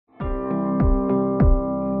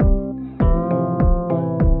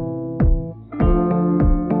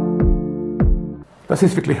Das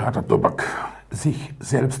ist wirklich harter Tobak, sich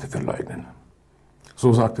selbst verleugnen.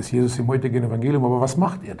 So sagt es Jesus im heutigen Evangelium, aber was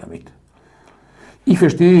macht er damit? Ich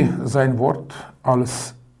verstehe sein Wort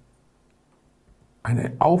als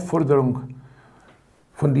eine Aufforderung,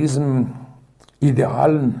 von diesem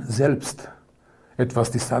idealen Selbst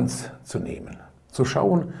etwas Distanz zu nehmen. Zu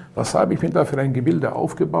schauen, was habe ich mir da für ein Gebilde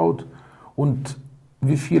aufgebaut und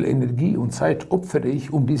wie viel Energie und Zeit opfere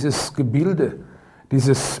ich, um dieses Gebilde,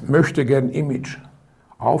 dieses Möchtegern-Image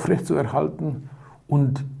aufrechtzuerhalten,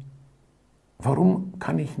 und warum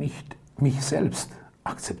kann ich nicht mich selbst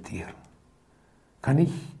akzeptieren?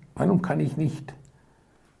 Warum kann ich nicht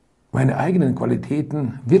meine eigenen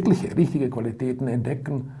Qualitäten, wirkliche, richtige Qualitäten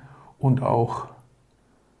entdecken und auch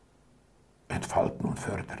entfalten und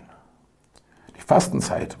fördern? Die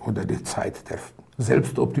Fastenzeit oder die Zeit der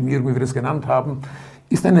Selbstoptimierung, wie wir es genannt haben,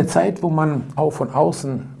 ist eine Zeit, wo man auch von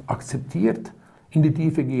außen akzeptiert in die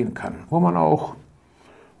Tiefe gehen kann, wo man auch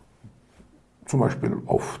zum Beispiel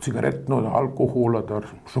auf Zigaretten oder Alkohol oder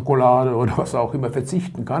Schokolade oder was auch immer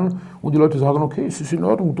verzichten kann und die Leute sagen, okay, es ist in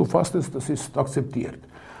Ordnung, du fastest, das ist akzeptiert.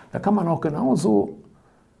 Da kann man auch genauso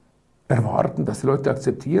erwarten, dass die Leute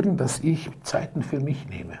akzeptieren, dass ich Zeiten für mich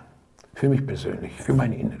nehme, für mich persönlich, für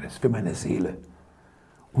mein Inneres, für meine Seele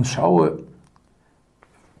und schaue,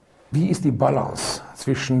 wie ist die Balance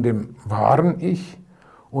zwischen dem wahren Ich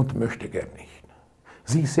und möchte gern nicht.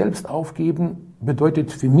 Sich selbst aufgeben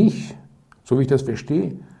bedeutet für mich, so wie ich das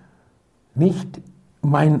verstehe, nicht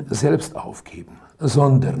mein Selbst aufgeben,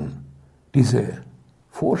 sondern diese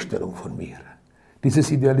Vorstellung von mir,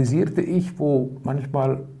 dieses idealisierte Ich, wo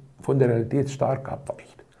manchmal von der Realität stark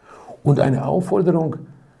abweicht. Und eine Aufforderung,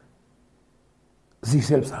 sich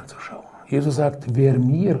selbst anzuschauen. Jesus sagt, wer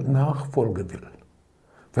mir nachfolgen will,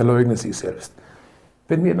 verleugne sich selbst.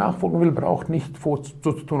 Wer mir nachfolgen will, braucht nicht so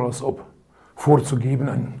zu tun, als ob, vorzugeben,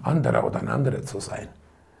 ein anderer oder ein anderer zu sein.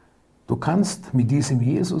 Du kannst mit diesem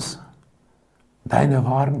Jesus deine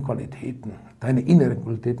wahren Qualitäten, deine inneren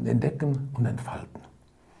Qualitäten entdecken und entfalten.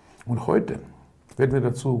 Und heute werden wir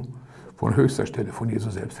dazu von höchster Stelle von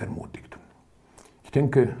Jesus selbst ermutigt. Ich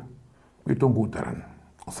denke, wir tun gut daran,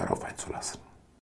 uns darauf einzulassen.